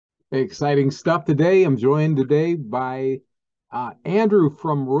Exciting stuff today. I'm joined today by Andrew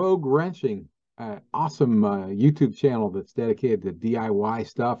from Rogue Wrenching, awesome YouTube channel that's dedicated to DIY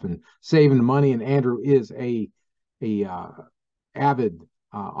stuff and saving money. And Andrew is a avid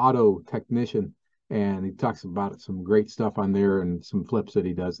auto technician, and he talks about some great stuff on there and some flips that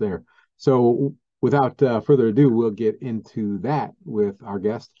he does there. So, without further ado, we'll get into that with our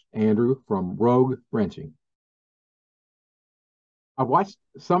guest Andrew from Rogue Wrenching. I've watched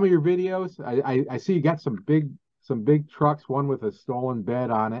some of your videos. I see you got some big trucks, one with a stolen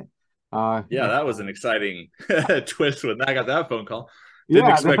bed on it. Yeah, that was an exciting twist when I got that phone call. Didn't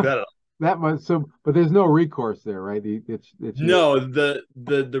Yeah, expect that at all. that was so, but there's no recourse there, right? It's your. No,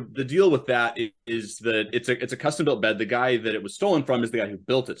 the deal with that is that it's a custom built bed. The guy that it was stolen from is the guy who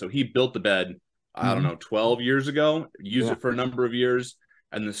built it. So he built the bed, I don't Mhm. know, 12 years ago, used Yeah. it for a number of years.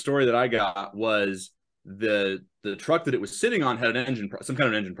 And the story that I got was the truck that it was sitting on had some kind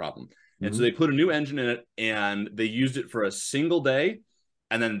of an engine problem. And so Hmm. they put a new engine in it and they used it for a single day.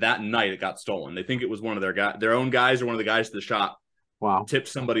 And then that night it got stolen. They think it was one of their own guys or one of the guys to the shop Wow. tipped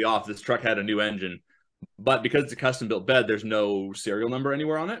somebody off. This truck had a new engine, but because it's a custom built bed, there's no serial number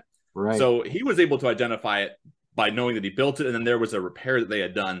anywhere on it. Right. So he was able to identify it by knowing that he built it. And then there was a repair that they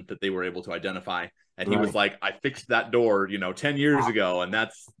had done that they were able to identify. And he was Right. like, I fixed that door, 10 years Wow. ago. And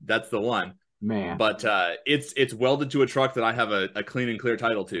that's the one. Man. But it's welded to a truck that I have a clean and clear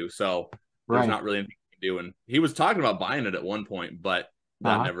title to. So there's Right. not really anything to do. And he was talking about buying it at one point, but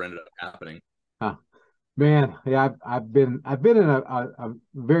that Uh-huh. never ended up happening. Huh. Man, yeah, I've been in a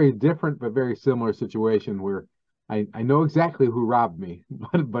very different but very similar situation where I know exactly who robbed me,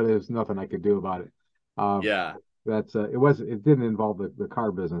 but there's nothing I could do about it. Uh, Yeah. it didn't involve the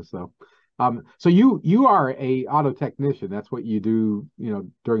car business though. So you are a auto technician. That's what you do,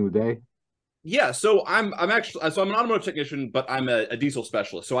 during the day. Yeah, so I'm an automotive technician, but I'm a diesel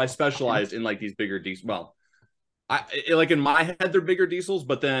specialist. So I Okay. specialize in like these bigger diesel. Well, like in my head they're bigger diesels,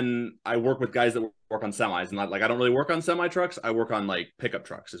 but then I work with guys that work on semis, and I don't really work on semi trucks. I work on like pickup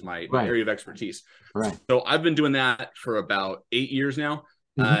trucks is my Right. area of expertise. Right. So I've been doing that for about 8 years now.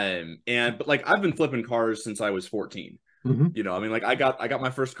 Hmm. But like I've been flipping cars since I was 14. Hmm. I mean, like I got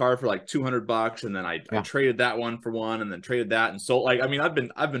my first car for like $200, and then I Yeah. traded that one for one, and then traded that, and so like I mean, I've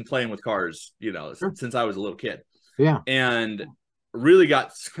been playing with cars, Sure. since I was a little kid, Yeah. and really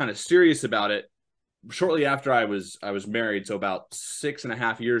got kind of serious about it shortly after I was married, so about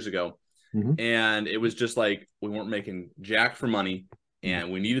 6.5 years ago, Hmm. and it was just like we weren't making jack for money,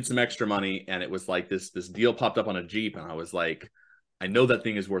 and we needed some extra money, and it was like this deal popped up on a Jeep, and I was like, I know that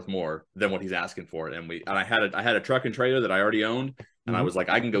thing is worth more than what he's asking for it. And I had a truck and trailer that I already owned. And I Hmm. was like,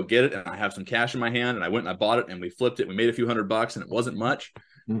 I can go get it. And I have some cash in my hand. And I went and I bought it and we flipped it. We made a few $100 and it wasn't much.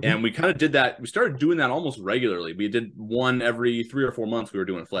 Hmm. And we kind of did that. We started doing that almost regularly. We did one every 3 or 4 months. We were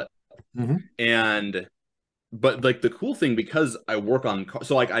doing a flip. Hmm. And, but like the cool thing, because I work on,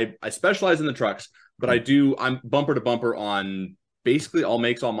 so like I specialize in the trucks, but I'm bumper to bumper on basically all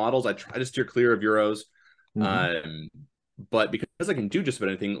makes, all models. I try to steer clear of Euros. Hmm. Um, but because I can do just about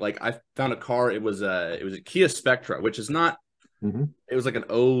anything, like I found a car. It was a Kia Spectra, which is not. Hmm. It was like an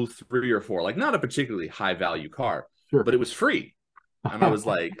 '03 or 04, like not a particularly high value car, Sure. but it was free, and I was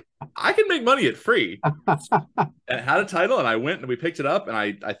like, I can make money at free, and it had a title, and I went and we picked it up, and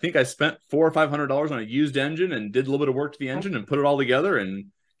I think I spent $400 or $500 on a used engine and did a little bit of work to the engine and put it all together and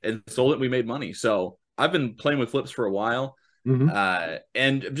sold it. And we made money. So I've been playing with flips for a while, Hmm.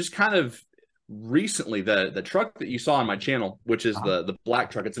 and just kind of recently the truck that you saw on my channel, which is the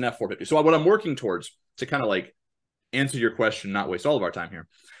black truck, it's an F450. So what I'm working towards, to kind of like answer your question, not waste all of our time here,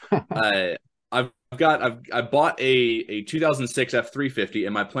 uh I bought a 2006 F350,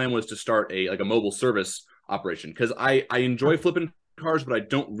 and my plan was to start a mobile service operation, because I enjoy flipping cars, but I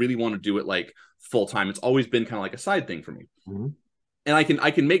don't really want to do it like full time. It's always been kind of like a side thing for me, Hmm. and I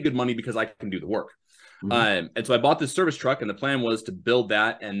can make good money because I can do the work. Hmm. And so I bought this service truck, and the plan was to build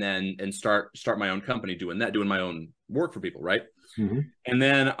that and start my own company doing that, doing my own work for people, right? Hmm. And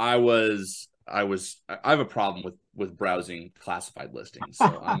then I have a problem with browsing classified listings,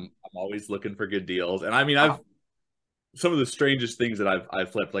 so I'm always looking for good deals. And I mean, I've some of the strangest things that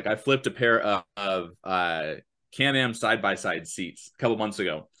I've flipped. Like I flipped a pair of Can-Am side by side seats a couple months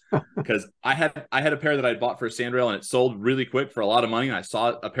ago, because I had a pair that I bought for a sandrail, and it sold really quick for a lot of money. And I saw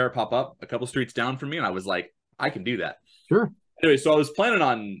a pair pop up a couple streets down from me, and I was like, I can do that. Sure. Anyway, so I was planning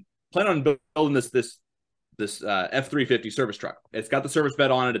on building this F350 service truck. It's got the service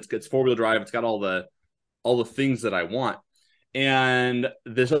bed on it. It's 4-wheel drive. It's got all the things that I want. And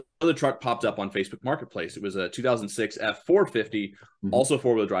this other truck popped up on Facebook Marketplace. It was a 2006 F450, Hmm. also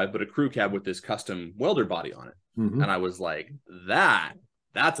 4-wheel drive, but a crew cab with this custom welder body on it. Hmm. And I was like, that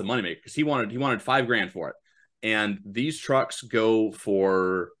that's a moneymaker, because he wanted $5,000 for it. And these trucks go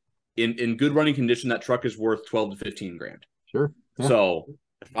for, in good running condition, that truck is worth 12 to 15 grand. Sure. Yeah. So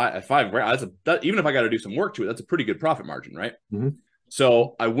at $5,000, even if I got to do some work to it, that's a pretty good profit margin, right? Mm-hmm.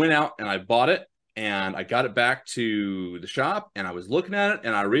 So I went out and I bought it, and I got it back to the shop, and I was looking at it,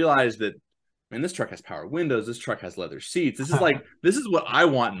 and I realized that, man, this truck has power windows. This truck has leather seats. This is what I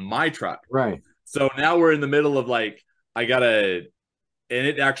want in my truck. Right. So now we're in the middle of like, and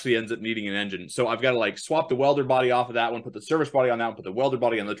it actually ends up needing an engine. So I've got to like swap the welder body off of that one, put the service body on that one, put the welder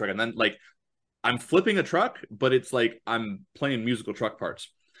body on the truck. And then like, I'm flipping a truck, but it's like I'm playing musical truck parts.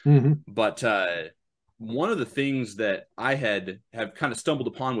 Mm-hmm. But one of the things that I have kind of stumbled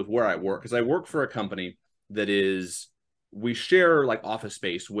upon with where I work, because I work for a company that we share like office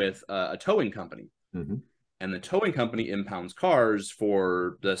space with a towing company. Mm-hmm. And the towing company impounds cars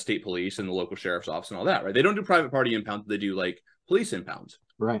for the state police and the local sheriff's office and all that, right? They don't do private party impounds. They do like police impounds.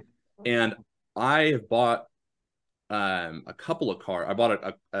 Right. And I have bought a couple of cars. I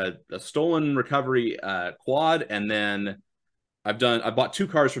bought a stolen recovery quad, and then I bought 2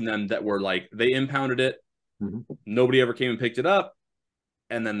 cars from them that were like, they impounded it. Mm-hmm. Nobody ever came and picked it up.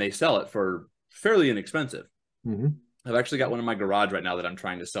 And then they sell it for fairly inexpensive. Mm-hmm. I've actually got one in my garage right now that I'm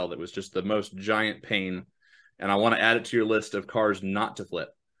trying to sell that was just the most giant pain. And I want to add it to your list of cars not to flip.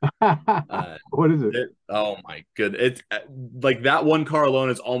 What is it? Oh my goodness. It's like that one car alone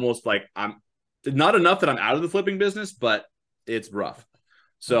is almost like, I'm not enough that I'm out of the flipping business, but it's rough.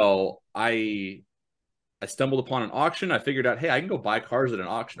 So I stumbled upon an auction. I figured out, hey, I can go buy cars at an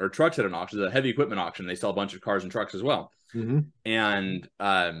auction, or trucks at an auction. It's a heavy equipment auction. They sell a bunch of cars and trucks as well. Mm-hmm. And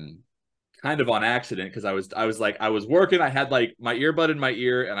kind of on accident, because I was working. I had like my earbud in my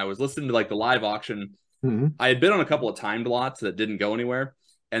ear, and I was listening to like the live auction. Mm-hmm. I had been on a couple of timed lots that didn't go anywhere.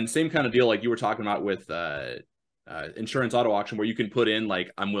 And same kind of deal like you were talking about with insurance auto auction, where you can put in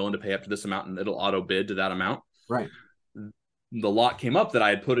like, I'm willing to pay up to this amount, and it'll auto bid to that amount. Right. The lot came up that I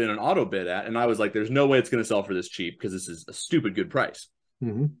had put in an auto bid at, and I was like, there's no way it's going to sell for this cheap, because this is a stupid good price.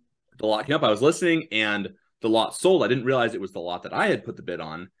 Mm-hmm. The lot came up, I was listening, and the lot sold. I didn't realize it was the lot that I had put the bid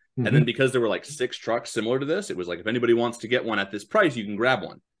on. Mm-hmm. And then because there were like 6 trucks similar to this, it was like, if anybody wants to get one at this price, you can grab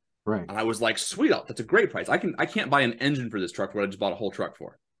one. Right. And I was like, sweet, that's a great price. I can't buy an engine for this truck, what I just bought a whole truck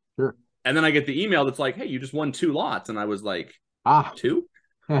for. Sure. And then I get the email that's like, hey, you just won 2 lots. And I was like, 2?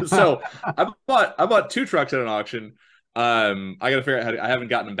 So I bought 2 trucks at an auction. I got to figure out I haven't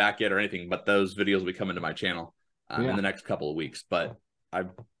gotten them back yet or anything, but those videos will be coming to my channel in the next couple of weeks. But I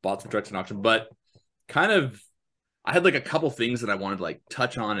bought some trucks at an auction, but kind of, I had like a couple things that I wanted to like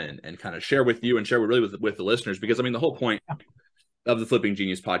touch on and kind of share with you and share with the listeners, because I mean, the whole point of the Flipping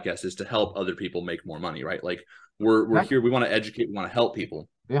Genius podcast is to help other people make more money, right? Like we're here, we want to educate, we want to help people.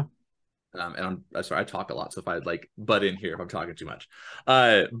 Yeah. And I'm sorry, I talk a lot, so if I'd like butt in here if I'm talking too much.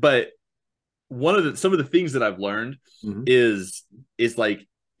 But some of the things that I've learned mm-hmm. is like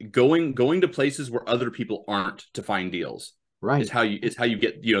going to places where other people aren't to find deals. Right. Is how you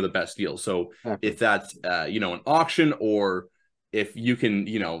get, the best deals. So if that's an auction, or if you can,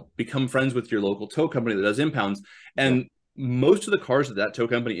 become friends with your local tow company that does impounds, and most of the cars that tow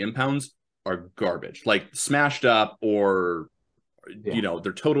company impounds are garbage, like smashed up, or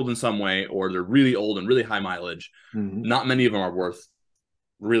they're totaled in some way, or they're really old and really high mileage. Mm-hmm. Not many of them are worth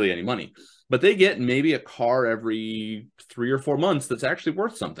really any money, but they get maybe a car every 3 or 4 months that's actually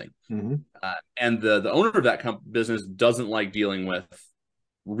worth something. Mm-hmm. And the owner of that business doesn't like dealing with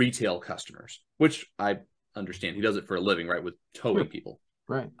retail customers, which I understand. He does it for a living, right, with towing people.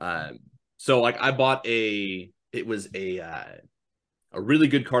 Right. So like I bought it was a really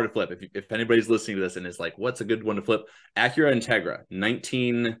good car to flip. If anybody's listening to this and is like, what's a good one to flip? Acura Integra,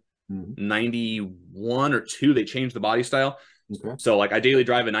 1991 or 2. They changed the body style. Okay. So like I daily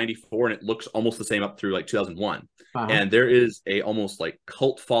drive a 94, and it looks almost the same up through like 2001. Uh-huh. And there is a almost like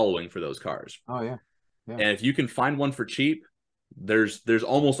cult following for those cars. Oh yeah. And if you can find one for cheap, there's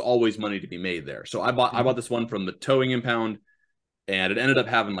almost always money to be made there. So I bought this one from the towing impound, and it ended up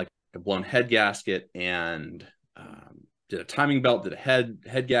having like a blown head gasket, and did a timing belt, did a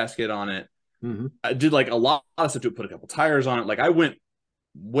head gasket on it. Mm-hmm. I did like a lot of stuff to it, put a couple tires on it. Like I went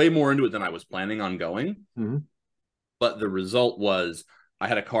way more into it than I was planning on going. Mm-hmm. But the result was I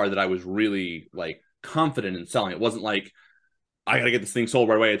had a car that I was really like confident in selling. It wasn't like, I got to get this thing sold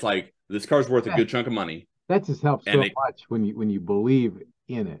right away. It's like, this car's worth a good chunk of money. That just helps so much when you believe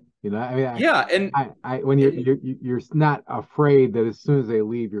in it. I mean, when you're not afraid that as soon as they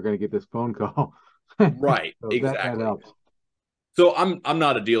leave, you're going to get this phone call. Right. So exactly. That helps. So I'm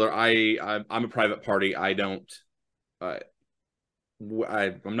not a dealer. I'm a private party. I don't. I'm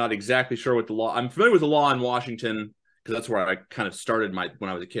not exactly sure what the law. I'm familiar with the law in Washington. because that's where I kind of started when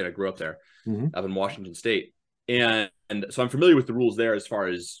I was a kid. I grew up there, up in Washington State. And so I'm familiar with the rules there as far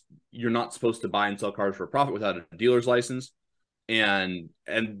as you're not supposed to buy and sell cars for a profit without a dealer's license. And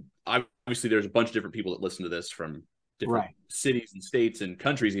obviously there's a bunch of different people that listen to this from different cities and states and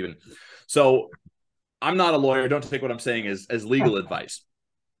countries even. So I'm not a lawyer. Don't take what I'm saying as legal advice.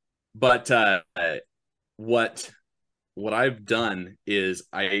 But what I've done is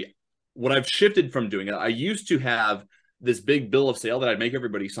what I've shifted from doing it. I used to have this big bill of sale that I'd make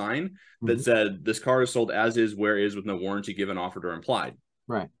everybody sign that said this car is sold as is, where is, with no warranty given, offered, or implied.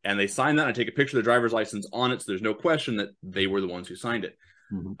 Right. And they sign that. And I take a picture of the driver's license on it, so there's no question that they were the ones who signed it.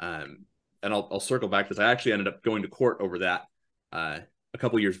 And I'll circle back to this. I actually ended up going to court over that a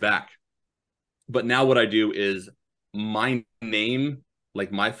couple years back. But now what I do is my name,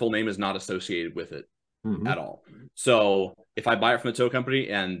 like my full name, is not associated with it at all. So if I buy it from a tow company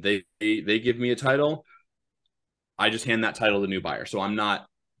and they give me a title, I just hand that title to the new buyer. So I'm not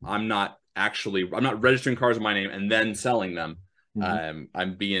registering cars in my name and then selling them.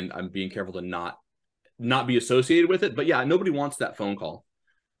 I'm being careful to not be associated with it. But yeah, nobody wants that phone call.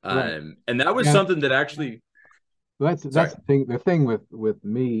 And that was something that actually that's the thing with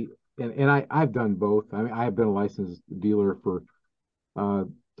me, and I've done both. I mean, I've been a licensed dealer for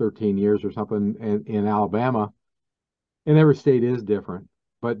 13 years or something in Alabama, and every state is different.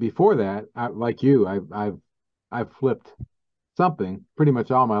 But before that, like you, I've flipped something pretty much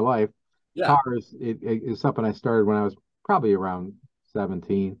all my life. Cars, it is something I started when I was probably around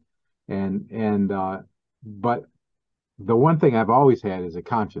 17, but the one thing I've always had is a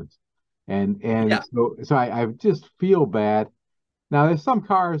conscience, so I just feel bad. Now there's some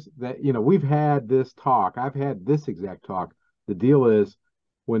cars that, we've had this talk. I've had this exact talk. The deal is,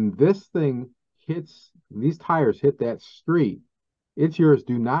 when this thing these tires hit that street, it's yours.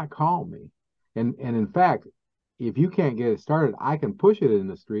 Do not call me. And in fact, if you can't get it started, I can push it in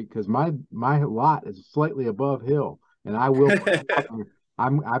the street, because my lot is slightly above hill, and I will.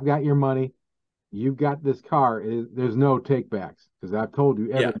 I've got your money. You've got this car. There's no takebacks, because I've told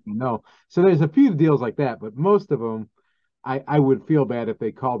you everything you know. So there's a few deals like that, but most of them, I would feel bad if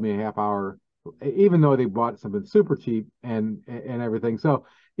they called me a half hour, even though they bought something super cheap and everything. So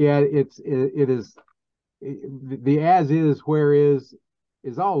yeah, it is the as is, where is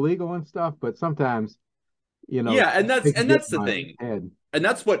all legal and stuff, but sometimes, and that's the thing. And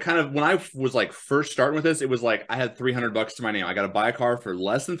that's what kind of, when I was like first starting with this, it was like I had $300 to my name. I got to buy a car for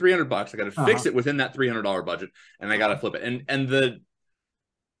less than $300. I got to fix it within that $300 budget, and I got to flip it.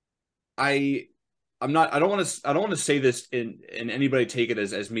 I don't want to say this and anybody take it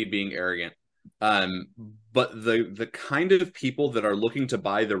as me being arrogant. But the kind of people that are looking to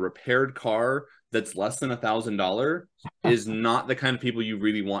buy the repaired car that's less than $1,000 is not the kind of people you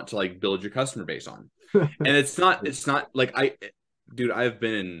really want to like build your customer base on. And it's not like I've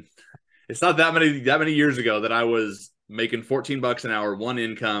been in, it's not that many years ago that I was making $14 an hour, one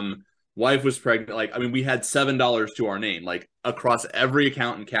income, wife was pregnant. Like, I mean, we had $7 to our name, like across every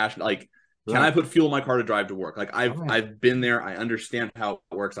account in cash. Like, can I put fuel in my car to drive to work? Like, I've been there. I understand how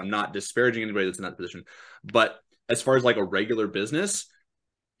it works. I'm not disparaging anybody that's in that position, but as far as like a regular business,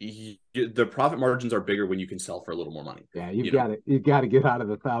 the profit margins are bigger when you can sell for a little more money. Yeah, you've got to get out of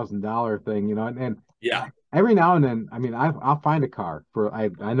the $1,000 thing, and every now and then, I mean, I'll find a car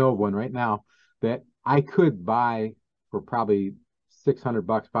I know of one right now that I could buy for probably $600,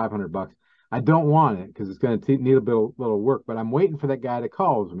 $500. I don't want it because it's going to need a little work, but I'm waiting for that guy that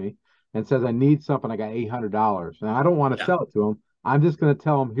calls me and says, I need something. I got $800. Now I don't want to sell it to him. I'm just going to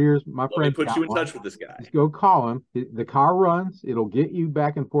tell him, here's my friend. Let me put you in touch with this guy. Just go call him. The car runs. It'll get you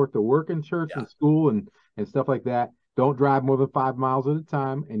back and forth to work and church and school and stuff like that. Don't drive more than 5 miles at a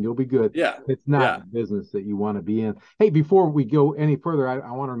time, and you'll be good. Yeah. It's not a business that you want to be in. Hey, before we go any further,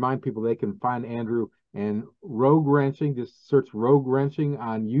 I want to remind people they can find Andrew and Rogue Wrenching. Just search Rogue Wrenching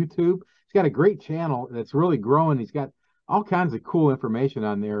on YouTube. He's got a great channel that's really growing. He's got all kinds of cool information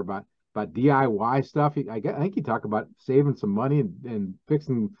on there about DIY stuff. I think you talk about saving some money and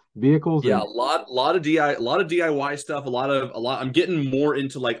fixing vehicles. Yeah, a lot of DIY stuff. A lot. I'm getting more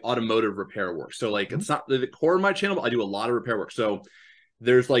into like automotive repair work. So like it's not the core of my channel, but I do a lot of repair work. So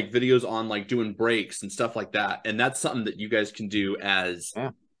there's like videos on like doing brakes and stuff like that, and that's something that you guys can do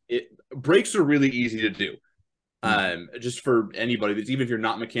brakes are really easy to do. Just for anybody that's, even if you're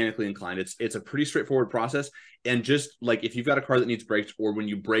not mechanically inclined, it's a pretty straightforward process. And just like if you've got a car that needs brakes, or when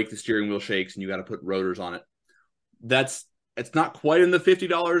you brake the steering wheel shakes and you got to put rotors on it, it's not quite in the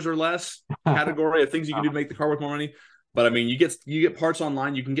 $50 or less category of things you can do to make the car worth more money. But I mean, you get parts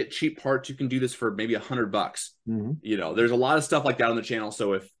online, you can get cheap parts, you can do this for maybe $100. There's a lot of stuff like that on the channel.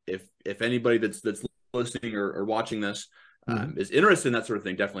 So if anybody that's listening or watching this is interested in that sort of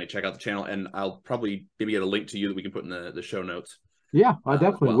thing, definitely check out the channel, and I'll probably maybe get a link to you that we can put in the show notes. Yeah, I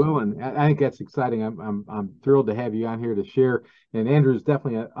definitely will, and I think that's exciting. I'm thrilled to have you on here to share. And Andrew's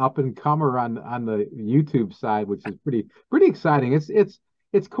definitely an up and comer on the YouTube side, which is pretty exciting.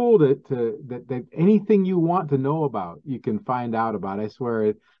 It's cool that anything you want to know about, you can find out about. I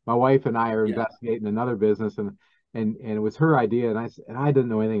swear, my wife and I are investigating another business, and it was her idea, and I didn't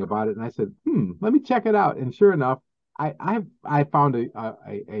know anything about it, and I said, let me check it out. And sure enough, I found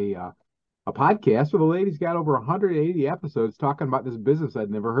a podcast where the lady's got over 180 episodes talking about this business I'd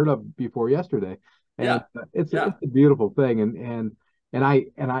never heard of before yesterday. And it's a beautiful thing. And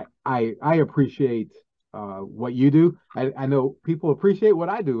I appreciate what you do. I know people appreciate what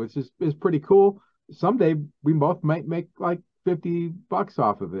I do. It's pretty cool. Someday we both might make like $50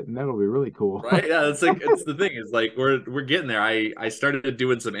 off of it, and that'll be really cool. Right. Yeah. It's the thing is like, we're getting there. I started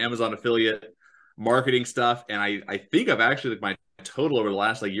doing some Amazon affiliate marketing stuff, and I think I've actually, like, my total over the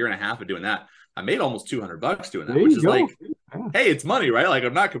last like year and a half of doing that, I made almost $200 doing that, which is like, hey, it's money, right? Like,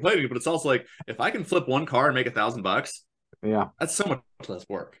 I'm not complaining, but it's also like, if I can flip one car and make $1,000, that's so much less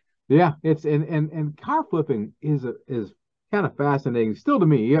work. Yeah, it's and car flipping is kind of fascinating still to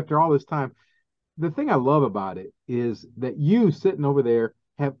me after all this time. The thing I love about it is that you sitting over there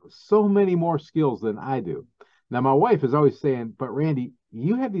have so many more skills than I do. Now, my wife is always saying, but Randy,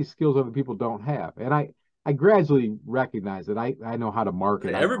 you have these skills other people don't have. And I gradually recognize that I know how to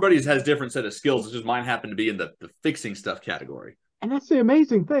market. Everybody's has different set of skills. It's just mine happen to be in the fixing stuff category. And that's the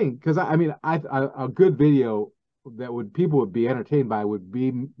amazing thing, because I mean, a good video that people would be entertained by would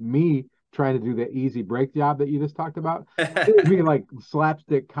be me trying to do that easy brake job that you just talked about. It would be like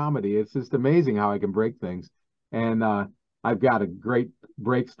slapstick comedy. It's just amazing how I can break things. And I've got a great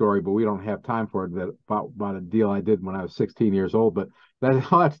break story, but we don't have time for it, about a deal I did when I was 16 years old. But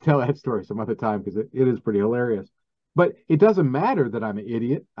I'll have to tell that story some other time, because it is pretty hilarious. But it doesn't matter that I'm an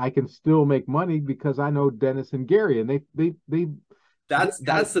idiot. I can still make money because I know Dennis and Gary, and they that's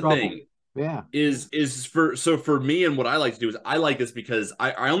the thing. Yeah. For me, and what I like to do is I like this because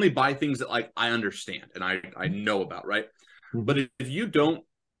I only buy things that like I understand and I know about, right? But if you don't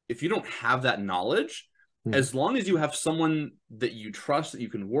have that knowledge, as long as you have someone that you trust that you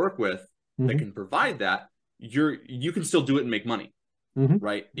can work with that can provide that, you can still do it and make money.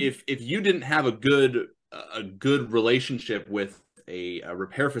 Right? If you didn't have a good relationship with a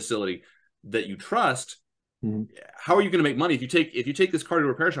repair facility that you trust, how are you going to make money? If you take this car to a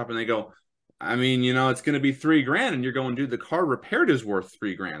repair shop and they go, I mean, it's going to be $3,000, and you're going, dude, the car repaired is worth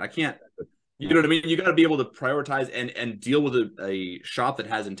 $3,000. I can't, you know what I mean? You got to be able to prioritize and deal with a shop that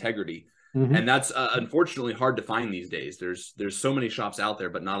has integrity. And that's unfortunately hard to find these days. There's so many shops out there,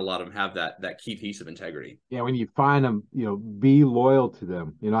 but not a lot of them have that key piece of integrity. Yeah, when you find them, be loyal to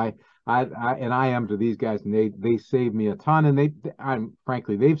them. I am to these guys, and they save me a ton. And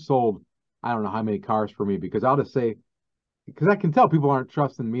frankly, they've sold I don't know how many cars for me, because I'll just say, because I can tell people aren't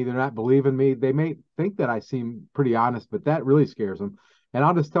trusting me, they're not believing me. They may think that I seem pretty honest, but that really scares them. And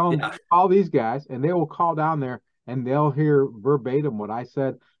I'll just tell them, call these guys, and they will call down there and they'll hear verbatim what I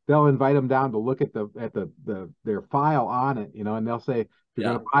said. They'll invite them down to look at their file on it, and they'll say, if you're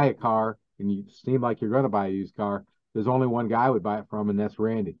going to buy a car and you seem like you're going to buy a used car, there's only one guy I would buy it from, and that's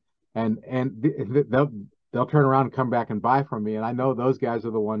Randy. And they'll turn around and come back and buy from me. And I know those guys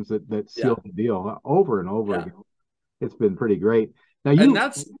are the ones that seal the deal over and over again. It's been pretty great. Now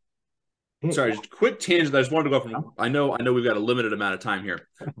sorry, just a quick tangent. I just wanted to go from, I know we've got a limited amount of time here,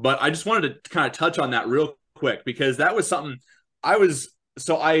 but I just wanted to kind of touch on that real quick, because that was something I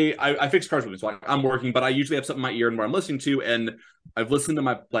fix cars with me. So I'm working, but I usually have something in my ear and where I'm listening to, and I've listened to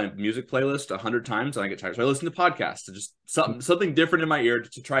my music playlist 100 times and I get tired. So I listen to podcasts, to just something different in my ear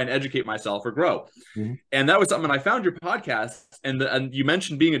to try and educate myself or grow. And that was something, I found your podcast and you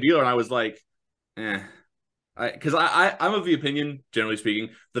mentioned being a dealer, and I was like, because I'm of the opinion, generally speaking,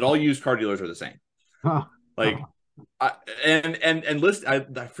 that all used car dealers are the same. I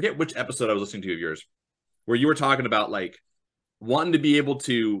forget which episode I was listening to of yours, where you were talking about like wanting to be able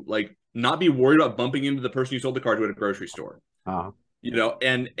to like not be worried about bumping into the person you sold the car to at a grocery store. And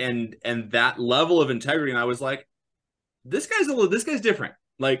that level of integrity. And I was like, this guy's different.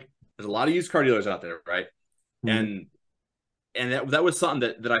 Like, there's a lot of used car dealers out there, right? And that was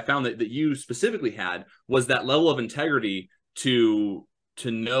something that I found that you specifically had, was that level of integrity to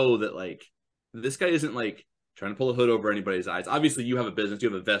know that like this guy isn't like trying to pull a hood over anybody's eyes. Obviously, you have a business,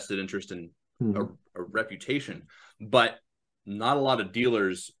 you have a vested interest in a reputation, but not a lot of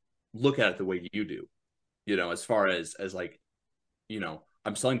dealers look at it the way you do. As far as like,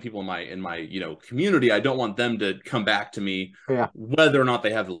 I'm selling people in my community. I don't want them to come back to me whether or not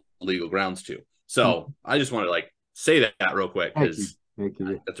they have the legal grounds to. So I just want to like say that real quick Thank you. because Thank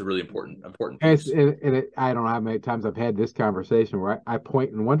you. that's a really important It's, piece. I don't know how many times I've had this conversation where I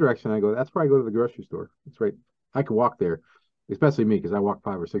point in one direction and I go, that's where I go to the grocery store. That's right. I can walk there, especially me because I walk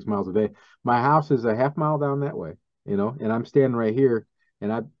 5 or 6 miles a day. My house is a half mile down that way, and I'm standing right here,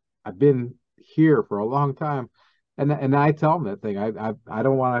 and I've been here for a long time, and I tell them that thing. I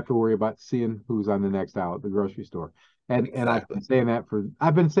don't want to have to worry about seeing who's on the next aisle at the grocery store, and Exactly. I've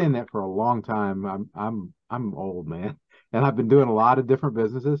been saying that for a long time. I'm old, man, and I've been doing a lot of different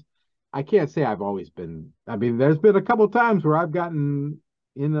businesses. I can't say I've always been. I mean, there's been a couple times where I've gotten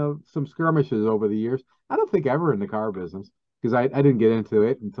some skirmishes over the years. I don't think ever in the car business because I didn't get into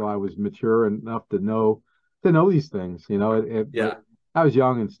it until I was mature enough to know these things. Yeah. But I was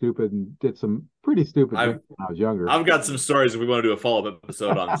young and stupid and did some pretty stupid I've things when I was younger. I've got some stories if we want to do a follow-up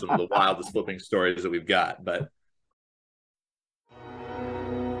episode on some of the wildest flipping stories that we've got. But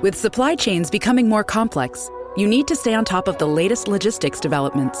With supply chains becoming more complex, you need to stay on top of the latest logistics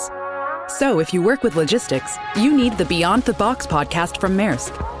developments. So if you work with logistics, you need the Beyond the Box podcast from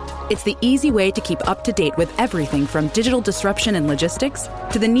Maersk. It's the easy way to keep up to date with everything from digital disruption in logistics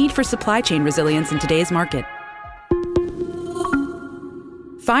to the need for supply chain resilience in today's market.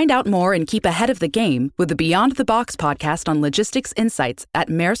 Find out more and keep ahead of the game with the Beyond the Box podcast on logistics insights at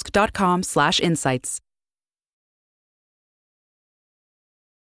maersk.com/insights.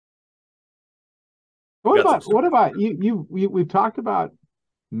 What about you? We've talked about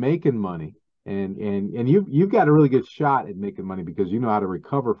making money, and you've got a really good shot at making money because you know how to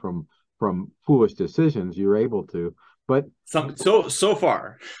recover from foolish decisions. You're able to, but so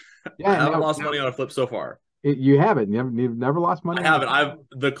far, yeah, I haven't lost money on a flip so far. You haven't. You've never lost money. I haven't.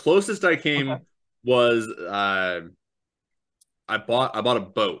 The closest I came was I bought a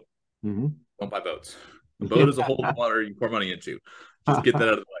boat. Mm-hmm. Don't buy boats. A boat is a hole of water you pour money into. Just get that out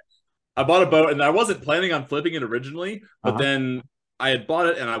of the way. I bought a boat and I wasn't planning on flipping it originally, but then I had bought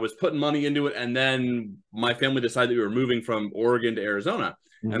it and I was putting money into it. And then my family decided that we were moving from Oregon to Arizona.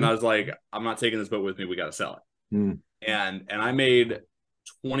 Mm-hmm. And I was like, I'm not taking this boat with me. We got to sell it. Mm. And I made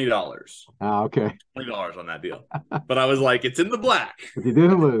 $20. Okay. $20 on that deal. But I was like, it's in the black. But you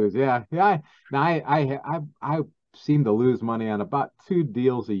didn't lose. Yeah. Yeah. I seem to lose money on about 2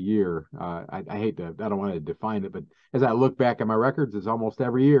 deals a year. I don't want to define it, but as I look back at my records, it's almost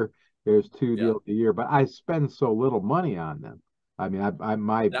every year. There's 2 deals a year, but I spend so little money on them. I mean,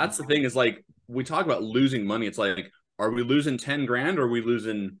 that's the thing is like, we talk about losing money. It's like, are we losing 10 grand or are we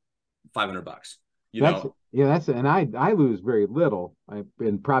losing $500? And I lose very little.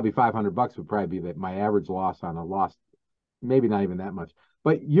 And probably $500 would probably be my average loss on a loss, maybe not even that much.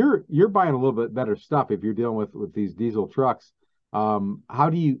 But you're buying a little bit better stuff if you're dealing with these diesel trucks.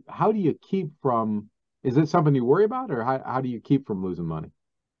 How do you keep from? Is it something you worry about, or how do you keep from losing money?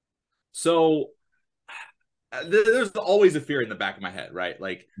 So there's always a fear in the back of my head, right?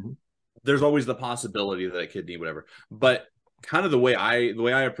 Like there's always the possibility that I could need whatever. But kind of the way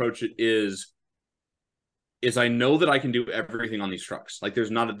I approach it is I know that I can do everything on these trucks. Like there's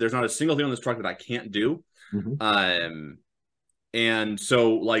not a single thing on this truck that I can't do. And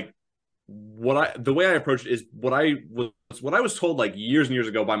so like the way I approach it is what I was told like years and years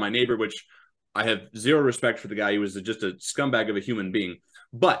ago by my neighbor, which I have zero respect for the guy. He was just a scumbag of a human being,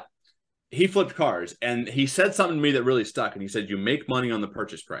 but he flipped cars and he said something to me that really stuck. And he said, you make money on the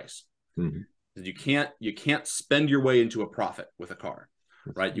purchase price. You can't spend your way into a profit with a car,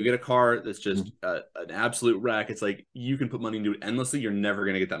 right? You get a car that's just an absolute wreck. It's like, you can put money into it endlessly. You're never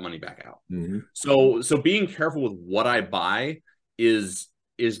going to get that money back out. So being careful with what I buy is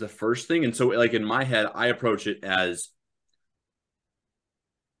the first thing. And so like in my head, I approach it as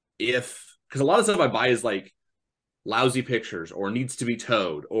because a lot of stuff I buy is like lousy pictures or needs to be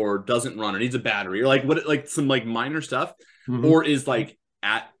towed or doesn't run or needs a battery or like some like minor stuff or is like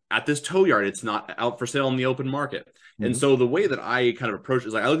at this tow yard, it's not out for sale in the open market. And so the way that I kind of approach it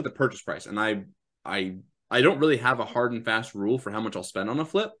is like I look at the purchase price and I don't really have a hard and fast rule for how much I'll spend on a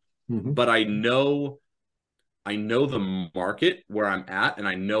flip, but I know the market where I'm at and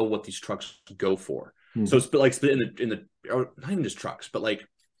I know what these trucks go for. So it's like in the not even just trucks, but like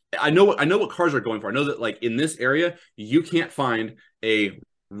I know what cars are going for. I know that like in this area, you can't find a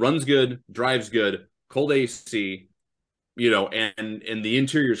runs good, drives good, cold AC, and the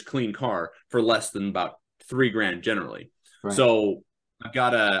interior's clean car for less than about $3,000 generally. Right. So I've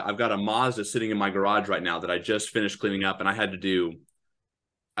got a Mazda sitting in my garage right now that I just finished cleaning up, and I had to do.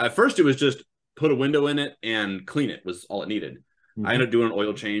 At first, it was just put a window in it and clean it was all it needed. I ended up doing an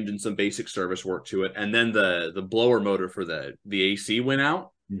oil change and some basic service work to it, and then the blower motor for the AC went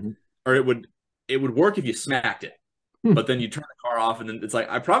out. Or it would work if you smacked it. but then you turn the car off and then it's like,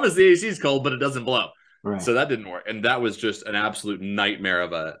 I promise the AC is cold, but it doesn't blow. Right. So that didn't work. And that was just an absolute nightmare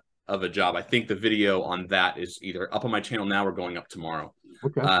of a job. I think the video on that is either up on my channel now or going up tomorrow.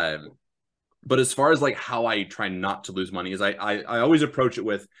 Okay. But as far as like how I try not to lose money is I always approach it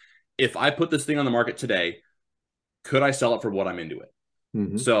with, if I put this thing on the market today, could I sell it for what I'm into it?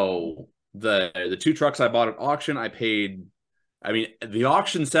 Mm-hmm. So the two trucks I bought at auction, the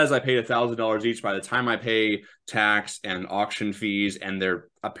auction says I paid $1,000 each. By the time I pay tax and auction fees, and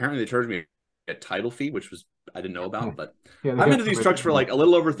they charged me a title fee, which was I didn't know about, but I'm into these trucks for like a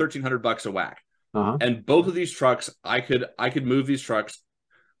little over $1,300 a whack. And both of these trucks, I could move these trucks,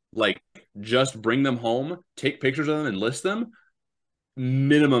 like just bring them home, take pictures of them and list them,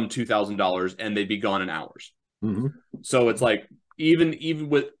 minimum $2,000, and they'd be gone in hours. Mm-hmm. So it's like, even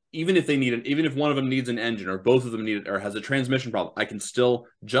if one of them needs an engine, or both of them need it, or has a transmission problem, I can still,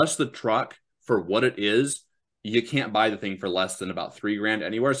 just the truck for what it is, you can't buy the thing for less than about $3,000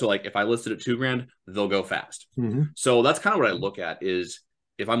 anywhere. So like if I listed at $2,000, they'll go fast. Mm-hmm. So that's kind of what I look at is,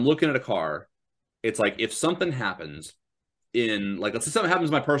 if I'm looking at a car, it's like, if something happens let's say something happens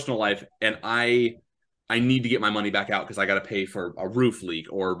in my personal life and I need to get my money back out because I got to pay for a roof leak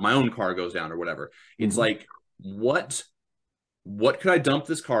or my own car goes down or whatever. Mm-hmm. It's like, what could I dump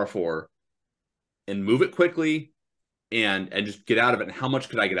this car for and move it quickly and just get out of it? And how much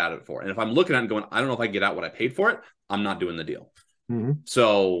could I get out of it for? And if I'm looking at it and going, I don't know if I can get out what I paid for it, I'm not doing the deal. Mm-hmm.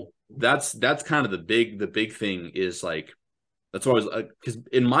 So that's kind of the big thing is like, that's what I was, because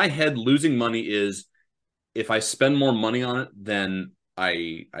in my head, losing money is, if I spend more money on it than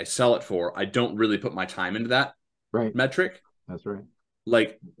I sell it for, I don't really put my time into that metric. That's right.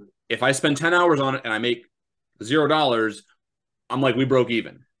 Like if I spend 10 hours on it and I make $0, I'm like, we broke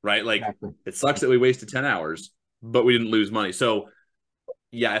even, right? Like It sucks that we wasted 10 hours, but we didn't lose money. So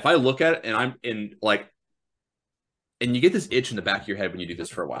yeah, if I look at it and I'm in like, and you get this itch in the back of your head when you do this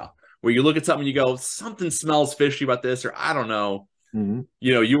for a while, where you look at something and you go, something smells fishy about this, or I don't know. Mm-hmm.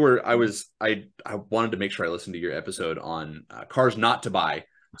 You know, I wanted to make sure I listened to your episode on cars not to buy.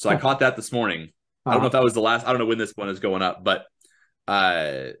 So I caught that this morning. I don't know if that was the last, I don't know when this one is going up, but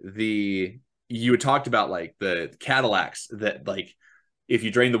you had talked about like the Cadillacs that like, if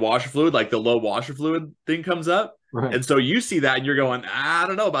you drain the washer fluid, like the low washer fluid thing comes up. Right. And so you see that and you're going, I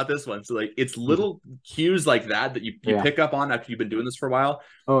don't know about this one. So like, it's little cues like that you pick up on after you've been doing this for a while.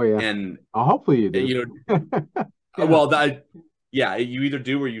 Oh yeah. And hopefully you do. You know, well, yeah, you either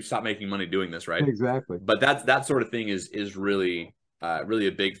do or you stop making money doing this, right? Exactly. But that sort of thing is really really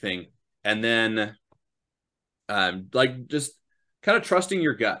a big thing. And then like just kind of trusting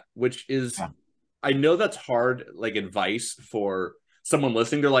your gut, which is I know that's hard, like advice for someone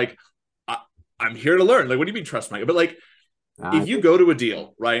listening. They're like, I'm here to learn. Like, what do you mean trust my gut? But like if you go to a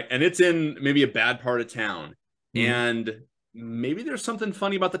deal, right, and it's in maybe a bad part of town, and maybe there's something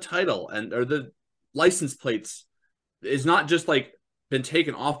funny about the title or the license plates is not just like been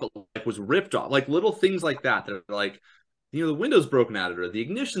taken off, but like was ripped off, like little things like that are like, you know, the window's broken out of it or the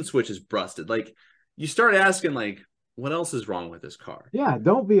ignition switch is busted. Like you start asking like, what else is wrong with this car? Yeah,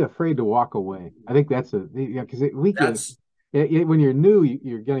 don't be afraid to walk away. I think that's because when you're new,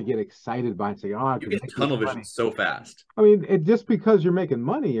 you're going to get excited by it and say, "Oh, I can get tunnel vision so fast." I mean, just because you're making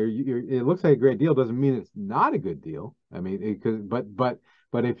money or it looks like a great deal doesn't mean it's not a good deal. I mean,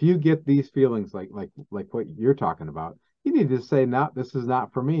 but if you get these feelings like what you're talking about, you need to say, "No, this is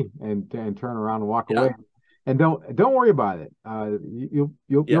not for me," and turn around and walk away. And don't worry about it.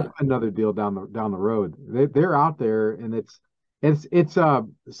 You'll find another deal down the road. They're out there, and it's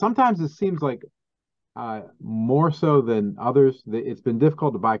sometimes it seems like more so than others. It's been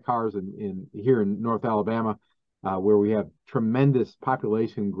difficult to buy cars here in North Alabama, where we have tremendous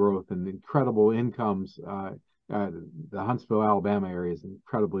population growth and incredible incomes. The Huntsville, Alabama area is an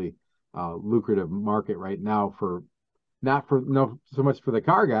incredibly lucrative market right now not so much for the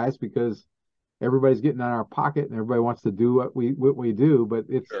car guys, because everybody's getting on our pocket and everybody wants to do what we do, but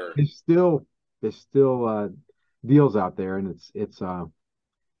there's still deals out there, and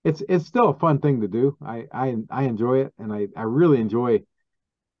it's still a fun thing to do. I enjoy it, and I really enjoy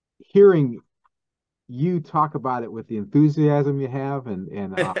hearing you talk about it with the enthusiasm you have, and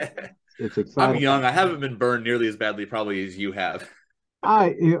it's exciting. I'm young. I haven't been burned nearly as badly probably as you have.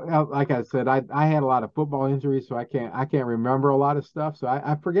 Like I said, I had a lot of football injuries, so I can't remember a lot of stuff. So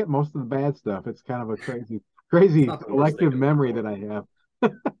I forget most of the bad stuff. It's kind of a crazy selective memory that I have.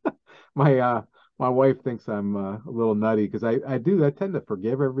 My wife thinks I'm a little nutty because I tend to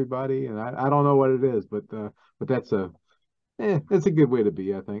forgive everybody, and I don't know what it is, but that's it's a good way to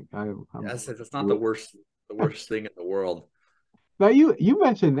be, I think. Yes, it's not the worst thing in the world. Now you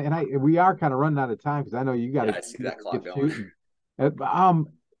mentioned, and we are kind of running out of time because I know you got to I see that clock get going. shooting.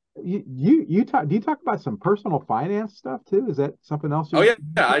 You talk? Do you talk about some personal finance stuff too? Is that something else? Oh yeah,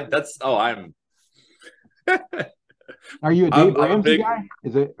 I'm. Are you a Dave I'm a Ramsey big, guy?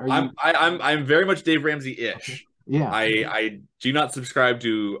 Is it? Are you? I'm very much Dave Ramsey-ish. Okay. Yeah. I do not subscribe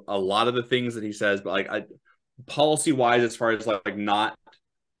to a lot of the things that he says, but like policy wise, as far as like not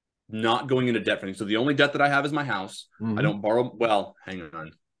going into debt for things. So the only debt that I have is my house. Mm-hmm. I don't borrow. Well, hang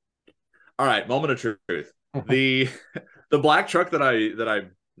on. All right, moment of truth. The black truck that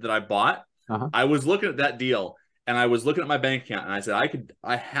I bought, I was looking at that deal and I was looking at my bank account and I said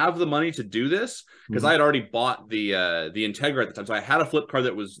I have the money to do this because I had already bought the Integra at the time. So I had a flip car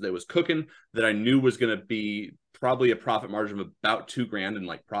that was cooking that I knew was going to be probably a profit margin of about $2,000 in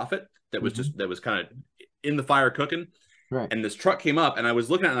like profit that was that was kind of in the fire cooking. Right. And this truck came up and I was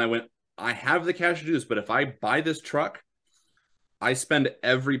looking at it and I went, I have the cash to do this, but if I buy this truck, I spend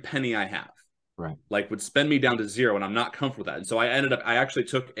every penny I have. Right. Like would spend me down to zero, and I'm not comfortable with that. And so I actually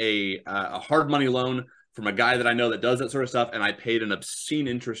took a hard money loan from a guy that I know that does that sort of stuff, and I paid an obscene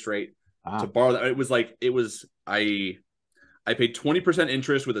interest rate to borrow that. I paid 20%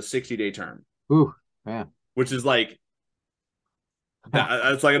 interest with a 60-day term. Ooh, man. Which is like,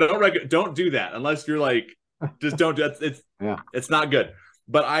 it's like don't do that unless you're like, just don't do it. It's not good.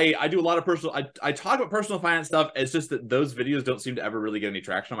 But I do a lot of personal. I talk about personal finance stuff. It's just that those videos don't seem to ever really get any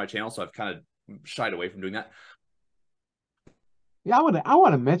traction on my channel, so I've kind of shied away from doing that. Yeah, I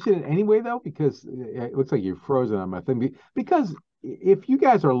want to mention it anyway though, because it looks like you're frozen on my thing. Because if you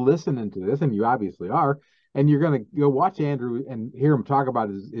guys are listening to this, and you obviously are, and you're gonna go watch Andrew and hear him talk about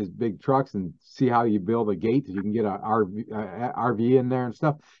his big trucks and see how you build a gate that you can get a RV in there and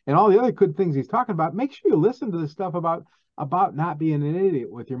stuff, and all the other good things he's talking about. Make sure you listen to the stuff about not being an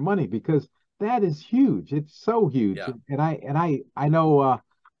idiot with your money, because that is huge. It's so huge. Yeah. And I know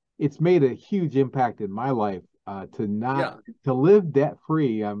it's made a huge impact in my life to live debt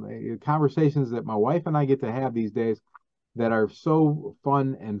free. Conversations that my wife and I get to have these days that are so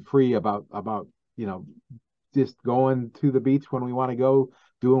fun and free about just going to the beach when we want to go,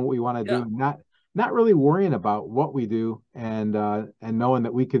 doing what we want to do, not really worrying about what we do, and knowing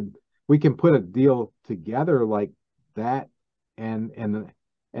that we can put a deal together like that, and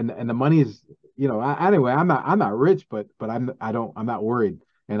the money is, anyway, I'm not rich, but I'm not worried.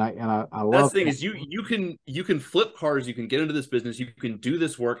 And I love that's the thing is you can flip cars, you can get into this business, you can do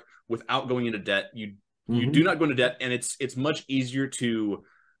this work without going into debt. You do not go into debt, and it's much easier to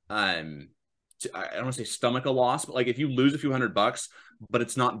I don't want to say stomach a loss, but like if you lose a few $100, but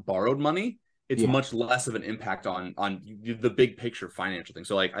it's not borrowed money, it's much less of an impact on the big picture financial thing.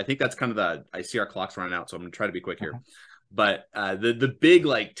 So like I think that's kind of I see our clock's running out, so I'm gonna try to be quick here. But the big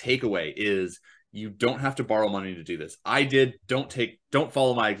like takeaway is you don't have to borrow money to do this. Don't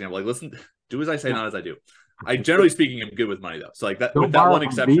follow my example. Like listen, do as I say, not as I do. I generally speaking am good with money though. So like that, with that one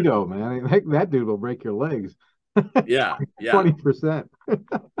exception. Vito, man, that dude will break your legs. Yeah. 20%.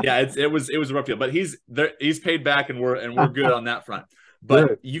 Yeah, it was a rough deal, but he's paid back, and we're good on that front.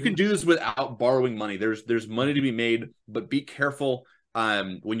 But you can do this without borrowing money. There's money to be made, but be careful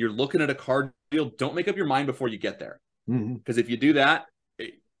when you're looking at a car deal. Don't make up your mind before you get there, because if you do that,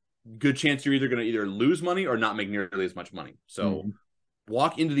 good chance you're either going to either lose money or not make nearly as much money. So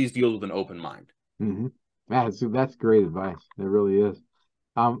walk into these deals with an open mind. That's great advice. It really is.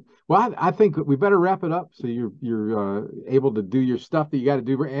 Well, I think we better wrap it up so you're able to do your stuff that you got to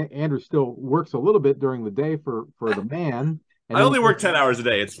do. Andrew still works a little bit during the day for the man. And I only work 10 hours a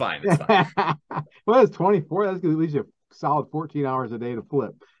day. It's fine. It's fine. Well, it's 24. That's going to leave you a solid 14 hours a day to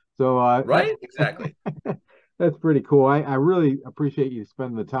flip. So right, exactly. That's pretty cool. I really appreciate you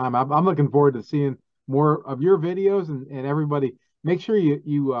spending the time. I'm looking forward to seeing more of your videos, and everybody make sure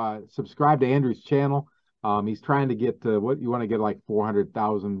you subscribe to Andrew's channel. He's trying to get to what you want to get, like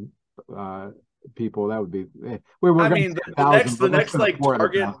 400,000 people. That would be. The next like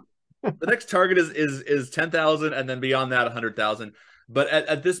target. The next target is 10,000, and then beyond that 100,000. But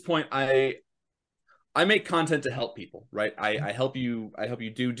at this point, I make content to help people, right? I help you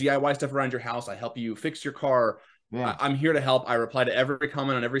do DIY stuff around your house. I help you fix your car. Yeah. I'm here to help. I reply to every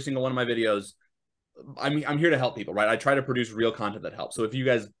comment on every single one of my videos. I'm here to help people, right? I try to produce real content that helps. So if you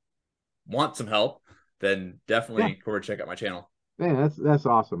guys want some help, then definitely go over check out my channel. Man, that's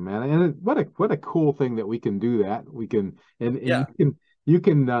awesome, man. And what a cool thing that we can do that. We can you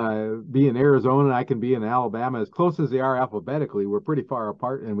can be in Arizona, and I can be in Alabama, as close as they are alphabetically. We're pretty far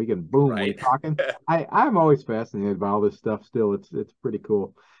apart, and we can we're talking. I'm always fascinated by all this stuff still. It's pretty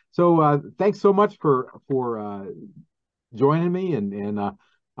cool. So thanks so much for joining me, and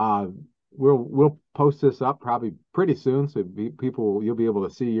we'll post this up probably pretty soon, so you'll be able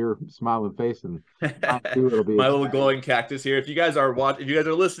to see your smiling face, and it'll be my little glowing cactus here. If you guys are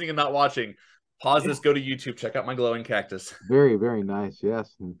listening and not watching, pause this, go to YouTube, check out my glowing cactus. Very, very nice.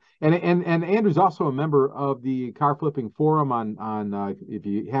 Yes, and Andrew's also a member of the car flipping forum on if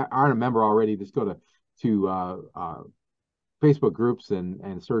you aren't a member already, just go to Facebook groups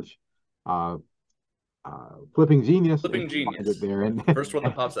and search Flipping Genius. Flipping Genius there, and first one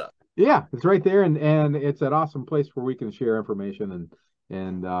that pops up. Yeah, it's right there, and it's an awesome place where we can share information,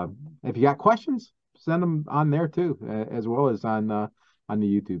 and if you got questions, send them on there too, as well as on the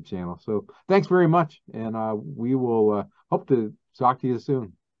YouTube channel. So thanks very much, and we will hope to talk to you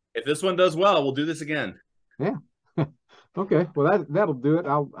soon. If this one does well, we'll do this again. Yeah. Okay. Well, that'll do it.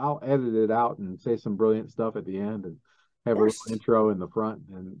 I'll edit it out and say some brilliant stuff at the end, and have a little intro in the front,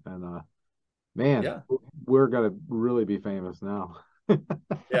 and man, yeah. We're gonna really be famous now.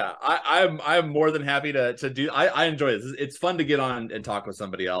 Yeah, I'm more than happy to do. I enjoy this. It's fun to get on and talk with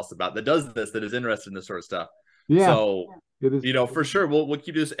somebody else that does this, that is interested in this sort of stuff. Yeah. So it is, for sure we'll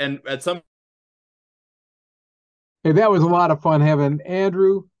keep this. And at some. Hey, that was a lot of fun having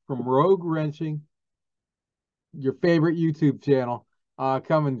Andrew from Rogue Wrenching, your favorite YouTube channel,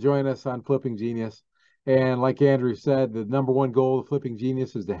 come and join us on Flipping Genius. And like Andrew said, the number one goal of Flipping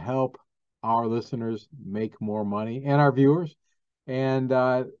Genius is to help our listeners make more money and our viewers. And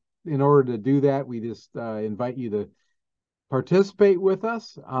in order to do that, we just invite you to participate with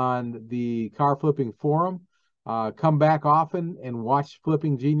us on the Car Flipping Forum. Come back often and watch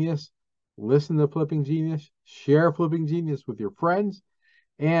Flipping Genius, listen to Flipping Genius, share Flipping Genius with your friends.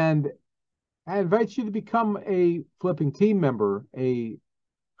 And I invite you to become a flipping team member, a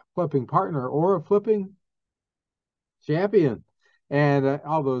flipping partner, or a flipping champion. And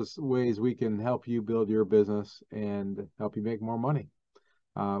all those ways we can help you build your business and help you make more money.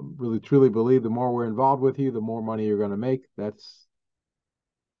 Really, truly believe the more we're involved with you, the more money you're going to make. That's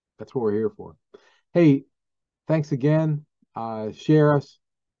what we're here for. Hey, thanks again. Share us.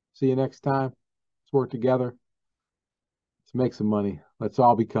 See you next time. Let's work together. Let's make some money. Let's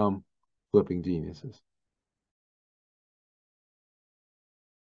all become flipping geniuses.